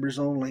for members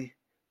only."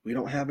 We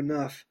don't have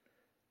enough.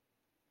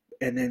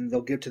 And then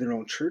they'll give to their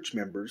own church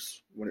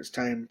members when it's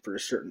time for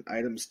certain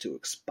items to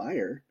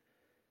expire,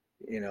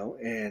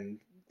 and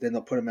then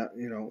they'll put them out,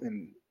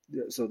 and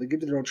so they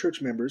give to their own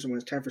church members, and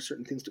when it's time for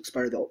certain things to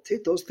expire, they'll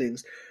take those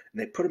things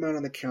and they put them out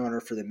on the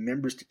counter for the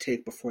members to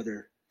take before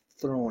they're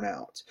thrown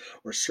out.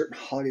 Or certain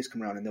holidays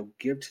come around and they'll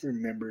give to their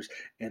members,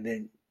 and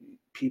then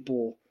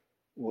people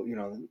will,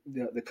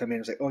 they come in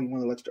and say, oh, you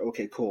want a little extra?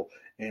 Okay, cool.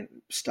 And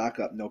stock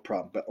up, no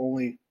problem. But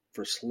only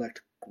for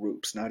select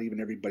groups. Not even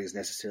everybody's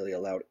necessarily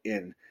allowed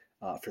in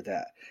for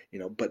that.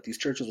 But these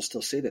churches will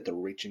still say that they're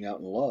reaching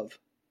out in love,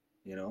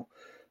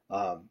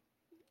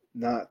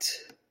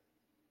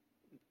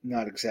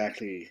 not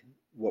exactly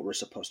what we're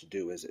supposed to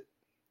do, is it?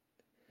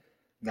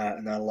 Not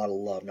a lot of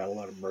love, not a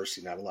lot of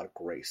mercy, not a lot of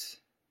grace.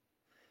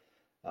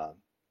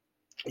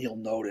 You'll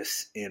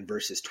notice in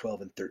verses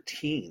 12 and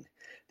 13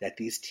 that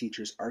these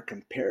teachers are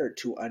compared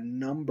to a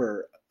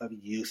number of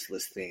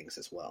useless things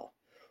as well.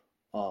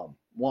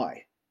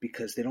 Why?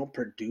 Because they don't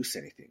produce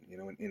anything.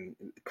 In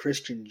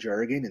Christian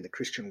jargon, in the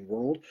Christian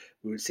world,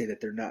 we would say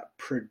that they're not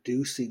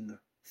producing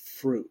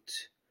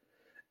fruit.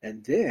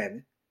 And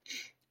then,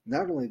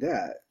 not only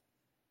that,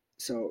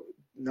 so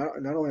not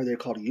only are they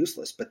called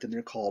useless, but then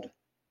they're called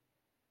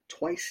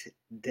twice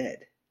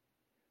dead.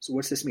 So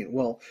what's this mean?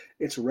 Well,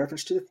 it's a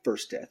reference to the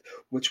first death,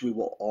 which we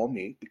will all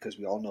meet, because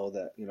we all know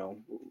that,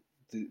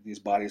 these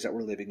bodies that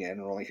we're living in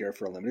are only here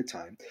for a limited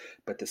time.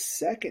 But the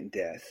second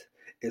death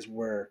is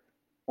where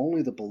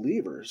only the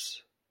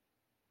believers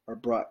are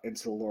brought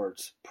into the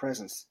Lord's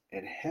presence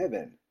in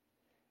heaven,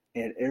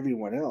 and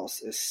everyone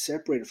else is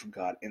separated from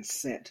God and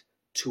sent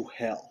to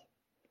hell.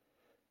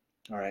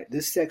 All right,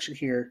 this section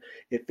here,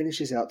 it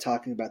finishes out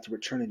talking about the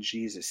return of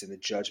Jesus and the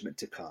judgment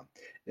to come,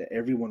 that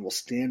everyone will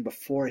stand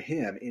before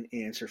him and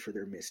answer for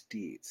their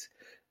misdeeds.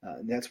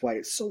 And that's why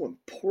it's so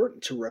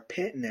important to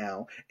repent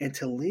now and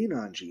to lean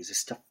on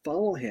Jesus, to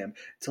follow him,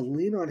 to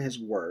lean on his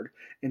word,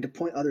 and to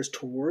point others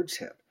towards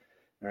him.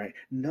 All right,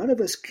 none of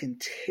us can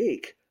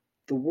take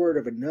the word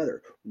of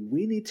another.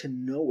 We need to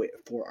know it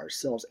for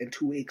ourselves and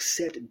to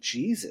accept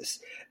Jesus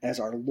as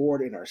our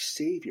Lord and our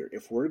Savior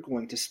if we're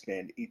going to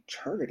spend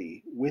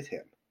eternity with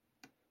him.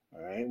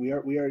 All right, we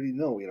already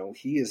know,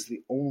 he is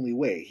the only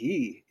way.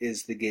 He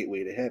is the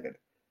gateway to heaven.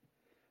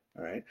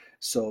 All right,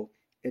 so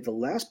in the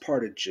last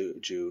part of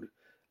Jude,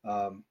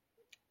 it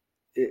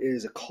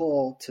is a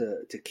call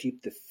to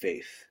keep the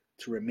faith,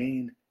 to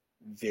remain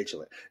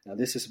vigilant. Now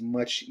this is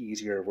much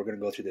easier. We're going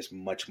to go through this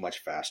much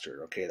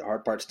faster. Okay, the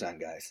hard part's done,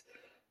 guys.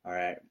 All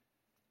right,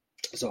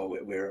 so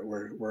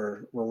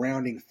we're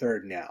rounding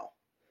third now.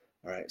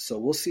 All right, so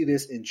we'll see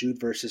this in Jude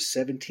verses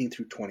 17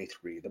 through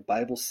 23. The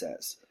Bible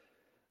says,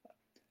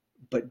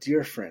 "But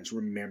dear friends,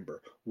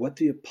 remember what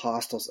the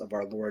apostles of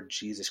our Lord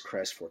Jesus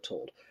Christ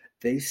foretold.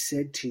 They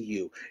said to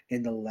you,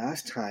 in the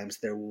last times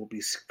there will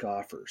be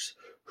scoffers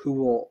who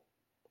will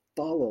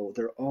follow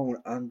their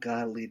own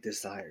ungodly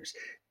desires.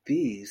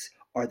 These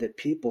are the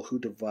people who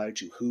divide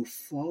you, who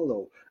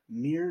follow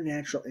mere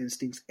natural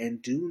instincts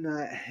and do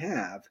not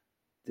have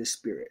the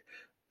Spirit.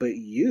 But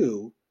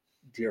you,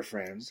 dear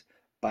friends,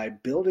 by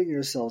building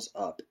yourselves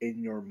up in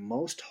your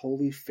most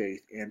holy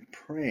faith and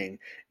praying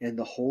in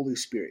the Holy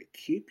Spirit,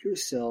 keep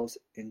yourselves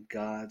in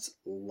God's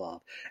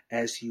love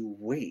as you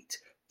wait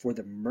for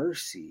the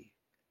mercy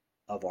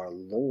of our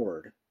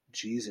Lord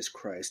Jesus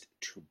Christ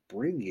to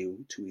bring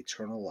you to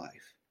eternal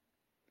life.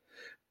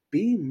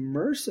 Be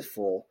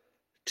merciful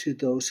to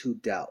those who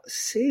doubt.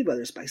 Save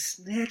others by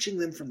snatching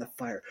them from the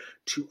fire.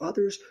 To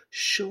others,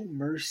 show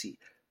mercy,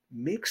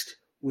 mixed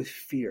with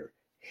fear,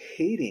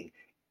 hating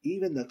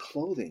even the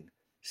clothing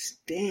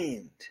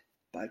stained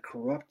by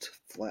corrupt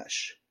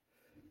flesh."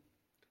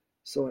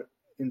 So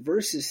in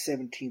verses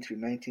 17 through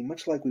 19,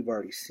 much like we've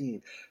already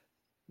seen,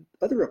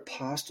 other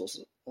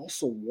apostles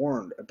also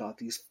warned about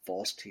these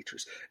false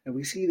teachers. And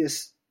we see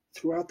this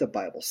throughout the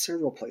Bible,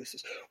 several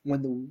places.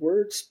 When the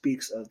word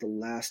speaks of the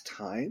last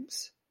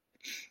times,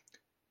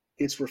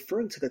 it's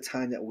referring to the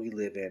time that we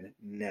live in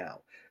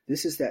now.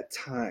 This is that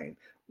time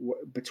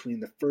between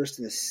the first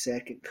and the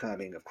second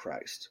coming of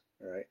Christ.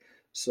 All right,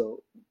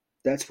 so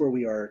that's where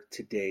we are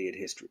today in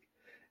history.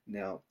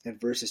 Now, in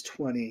verses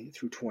 20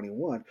 through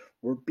 21,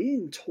 we're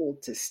being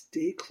told to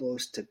stay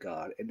close to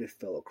God and to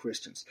fellow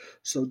Christians.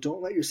 So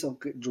don't let yourself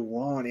get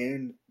drawn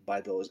in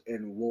by those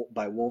and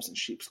by wolves in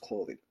sheep's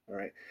clothing. All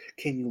right,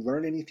 can you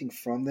learn anything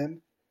from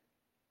them?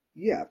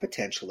 Yeah,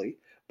 potentially,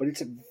 but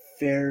it's a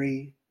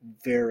very,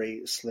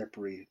 very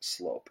slippery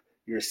slope.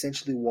 You're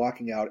essentially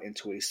walking out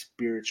into a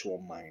spiritual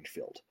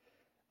minefield.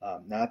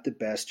 Not the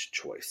best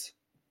choice.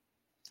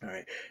 All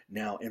right,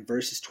 now in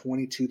verses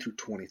 22 through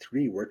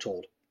 23, we're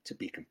told to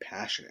be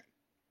compassionate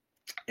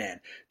and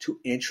to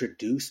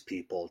introduce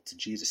people to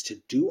Jesus,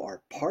 to do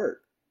our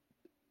part,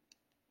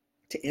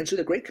 to answer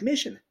the Great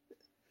Commission.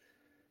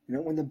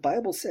 When the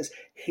Bible says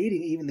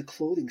hating even the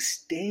clothing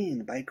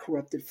stained by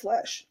corrupted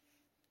flesh,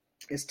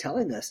 it's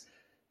telling us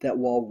that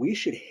while we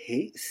should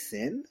hate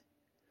sin,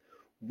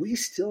 we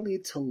still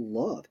need to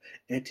love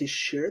and to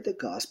share the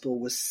gospel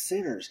with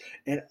sinners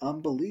and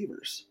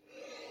unbelievers.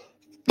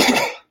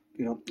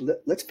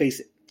 let's face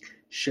it,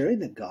 sharing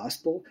the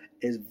gospel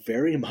is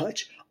very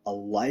much a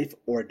life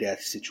or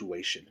death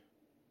situation.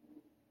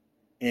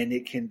 And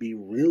it can be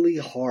really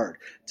hard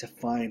to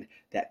find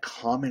that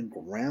common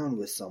ground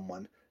with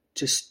someone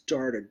to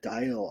start a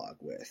dialogue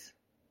with.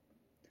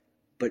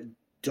 But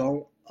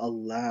don't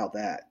allow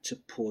that to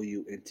pull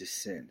you into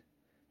sin.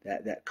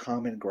 That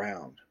common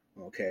ground,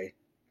 okay?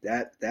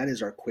 That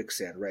is our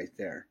quicksand right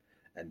there.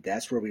 And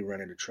that's where we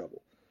run into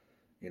trouble.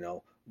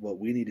 What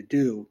we need to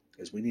do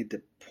is we need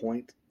to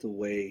point the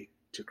way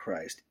to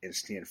Christ and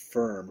stand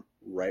firm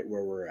right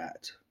where we're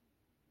at.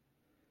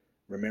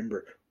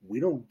 Remember, we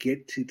don't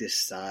get to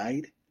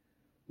decide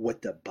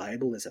what the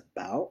Bible is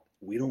about.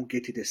 We don't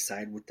get to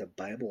decide what the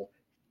Bible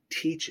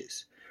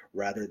teaches.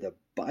 Rather, the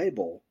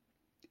Bible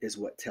is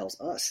what tells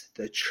us,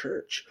 the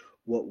church,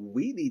 what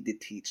we need to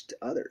teach to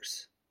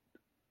others.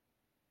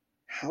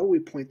 How we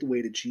point the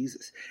way to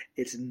Jesus.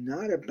 It's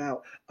not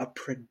about a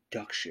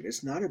production.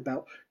 It's not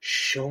about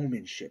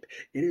showmanship.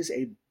 It is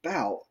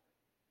about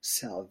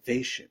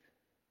salvation.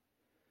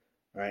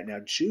 All right, now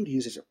Jude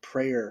uses a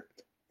prayer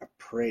of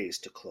praise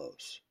to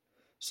close.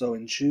 So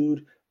in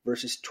Jude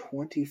verses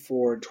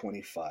 24 and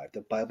 25,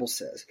 the Bible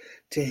says,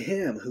 "To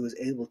him who is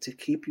able to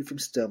keep you from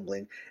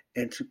stumbling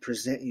and to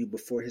present you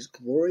before his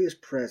glorious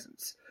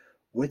presence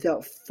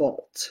without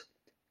fault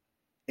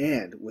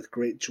and with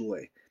great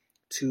joy,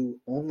 to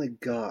only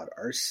God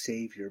our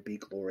Savior be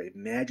glory,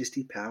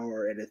 majesty,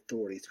 power, and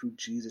authority through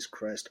Jesus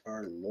Christ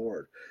our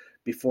Lord,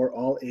 before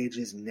all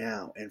ages,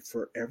 now and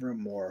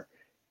forevermore.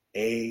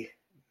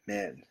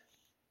 Amen."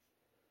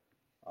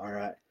 All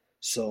right,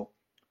 so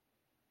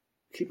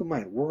keep in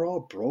mind, we're all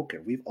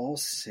broken. We've all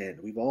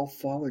sinned. We've all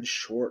fallen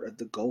short of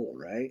the goal,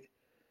 right?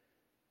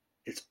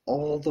 It's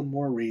all the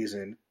more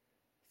reason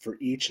for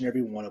each and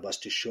every one of us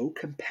to show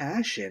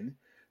compassion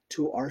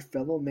to our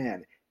fellow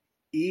man,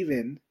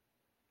 even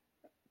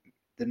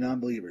the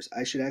non-believers.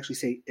 I should actually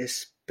say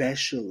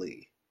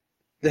especially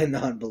the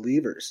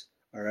non-believers,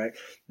 all right?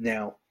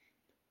 Now,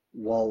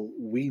 while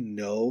we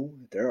know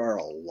there are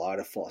a lot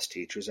of false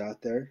teachers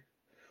out there,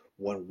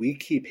 when we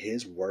keep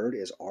his word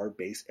as our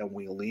base and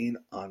we lean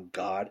on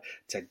God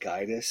to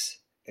guide us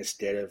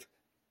instead of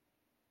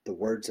the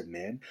words of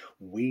men,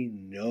 we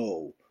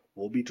know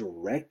we'll be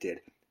directed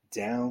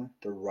down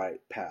the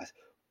right path.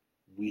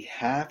 We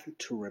have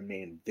to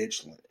remain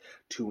vigilant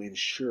to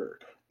ensure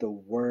the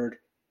word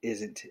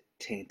isn't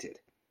tainted.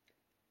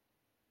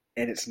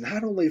 And it's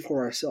not only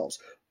for ourselves,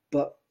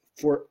 but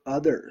for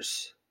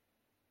others.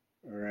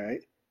 All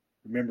right?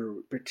 Remember,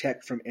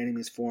 protect from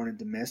enemies foreign and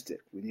domestic.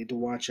 We need to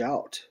watch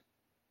out.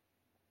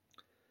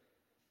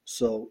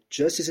 So,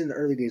 just as in the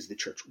early days of the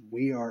church,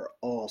 we are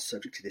all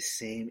subject to the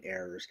same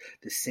errors,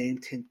 the same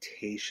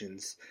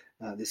temptations,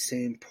 the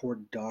same poor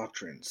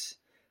doctrines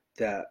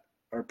that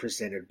are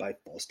presented by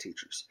false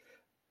teachers.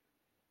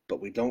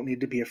 But we don't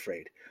need to be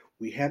afraid.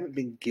 We haven't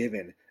been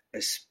given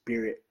a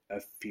spirit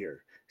of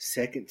fear.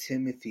 2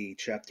 Timothy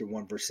chapter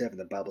 1, verse 7,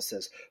 the Bible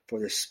says, "For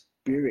the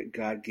Spirit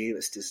God gave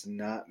us does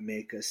not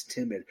make us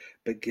timid,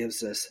 but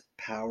gives us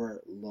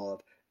power,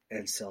 love,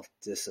 and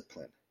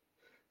self-discipline."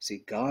 See,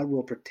 God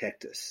will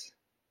protect us.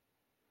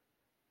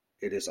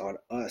 It is on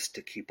us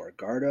to keep our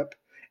guard up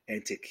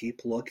and to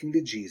keep looking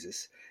to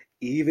Jesus,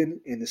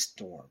 even in the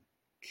storm.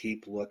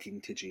 Keep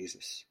looking to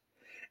Jesus.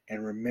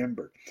 And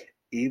remember,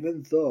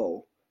 even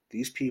though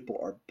these people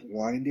are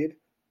blinded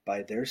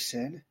by their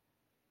sin,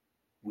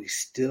 we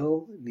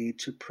still need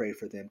to pray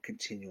for them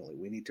continually.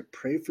 We need to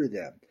pray for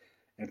them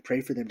and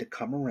pray for them to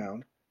come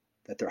around,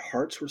 that their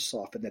hearts will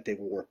soften, that they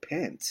will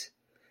repent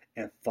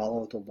and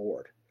follow the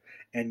Lord.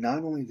 And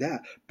not only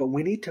that, but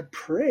we need to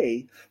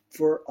pray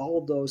for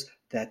all those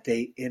that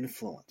they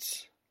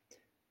influence.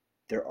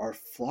 There are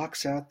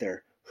flocks out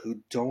there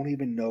who don't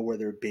even know where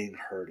they're being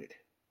herded.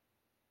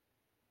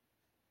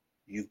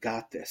 You've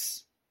got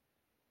this.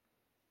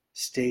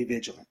 Stay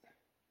vigilant.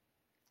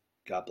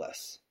 God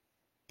bless.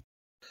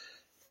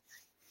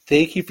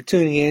 Thank you for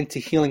tuning in to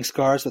Healing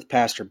Scars with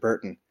Pastor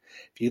Burton.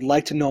 If you'd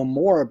like to know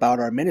more about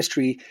our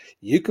ministry,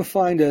 you can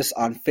find us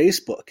on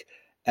Facebook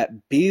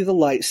at Be the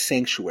Light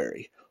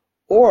Sanctuary,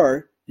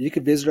 or you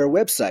can visit our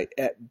website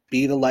at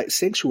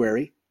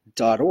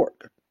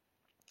bethelightsanctuary.org.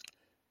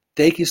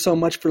 Thank you so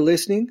much for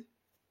listening.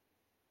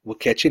 We'll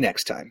catch you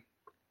next time.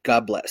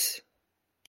 God bless.